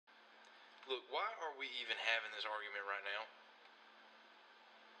Look, why are we even having this argument right now?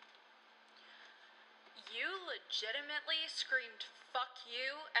 You legitimately screamed "fuck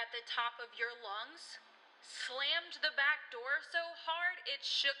you" at the top of your lungs, slammed the back door so hard it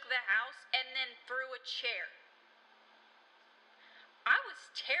shook the house, and then threw a chair. I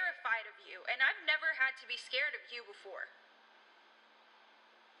was terrified of you, and I've never had to be scared of you before.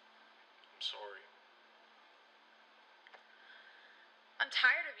 I'm sorry. I'm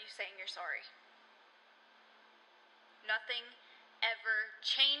tired of you saying you're sorry. Nothing ever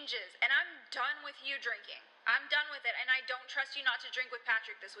changes, and I'm done with you drinking. I'm done with it, and I don't trust you not to drink with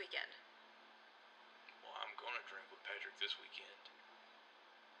Patrick this weekend. Well, I'm gonna drink with Patrick this weekend.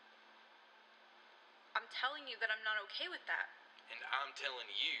 I'm telling you that I'm not okay with that. And I'm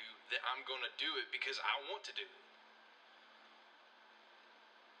telling you that I'm gonna do it because I want to do it.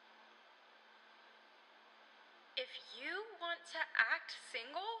 If you want to act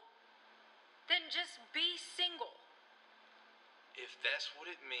single, then just be single. If that's what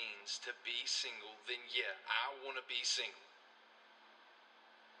it means to be single, then yeah, I want to be single.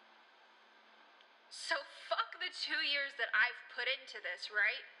 So fuck the 2 years that I've put into this,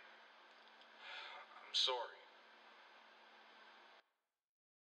 right? I'm sorry.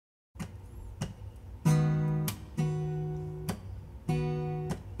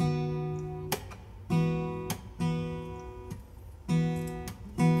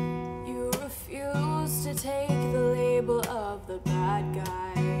 You refuse to take the label of the bad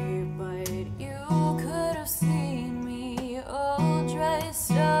guy, but you could have seen me all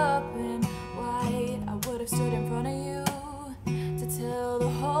dressed up in white. I would have stood in front of you to tell the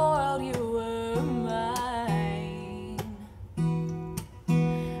whole world you were mine.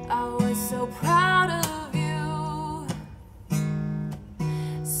 I was so proud of you,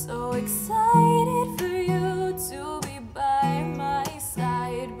 so excited for you to be by my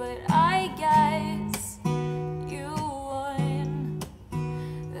side, but I guess you won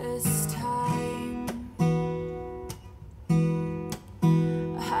this time.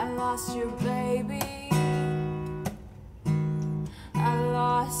 I lost your baby, I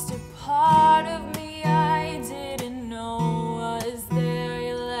lost a part of me I didn't know was there.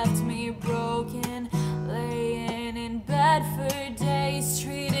 You left me broken, laying in bed for days,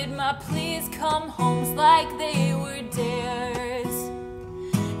 treated my please come homes like they were dares.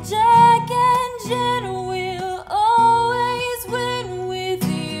 Jack and Jen will always win with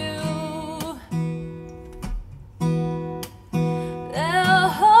you. They'll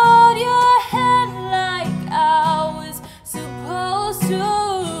hold your hand like I was supposed to,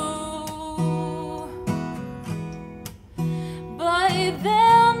 but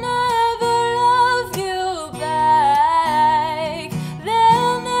they'll never love you back.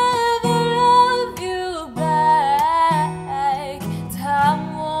 They'll never love you back. Time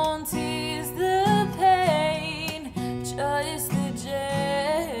won't ease the pain, just the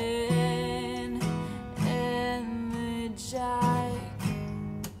Jen and the Jack.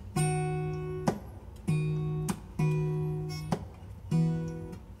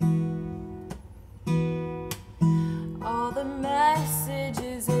 All the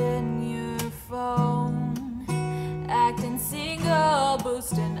messages in your phone, acting single,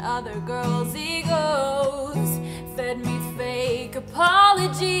 boosting other girls' egos, fed me fake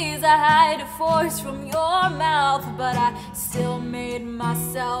apologies I had to force from your mouth, but I still made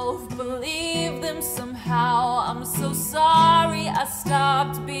myself believe them somehow. I'm so sorry I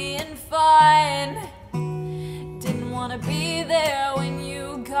stopped being fun. Didn't wanna be there when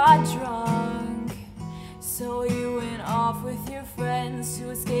you got drunk, so you went off with your friends to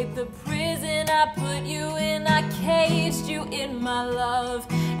escape the prison I put you in. I caged you in my love,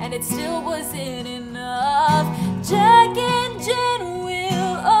 and it still wasn't enough. Jack and Jen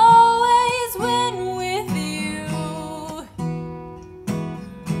will always win with you.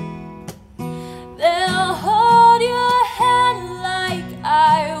 They'll hold your hand like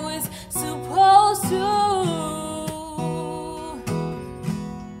I was supposed to,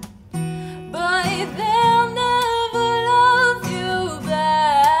 but they'll never love you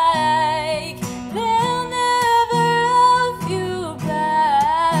back. They'll never love you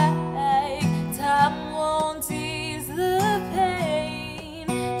back. Time won't ease the pain,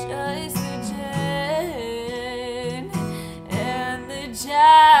 just the Jen and the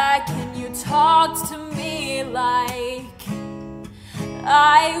Jack. And you talked to me like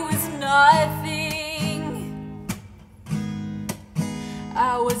I was nothing.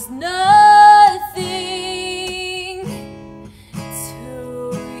 I was nothing to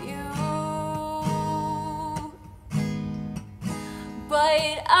you,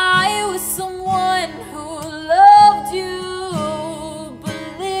 but I was someone who loved you,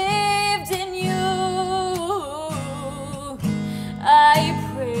 believed in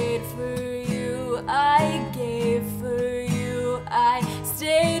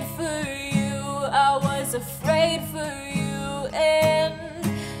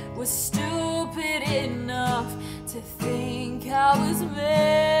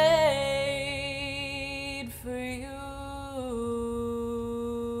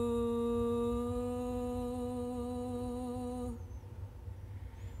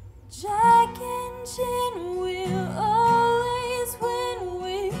Jack engine will always win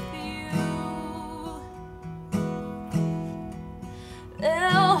with you.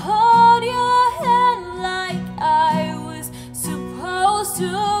 They'll hold your hand like I was supposed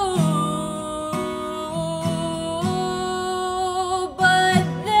to.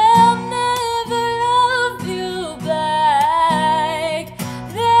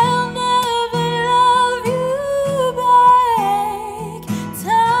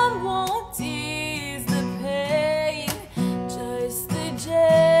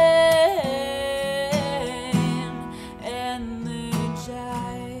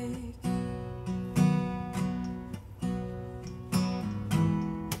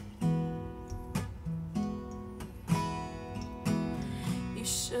 You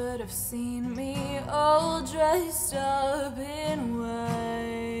should have seen me all dressed up in white,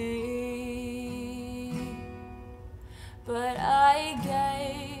 but I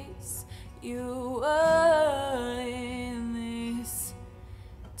guess you were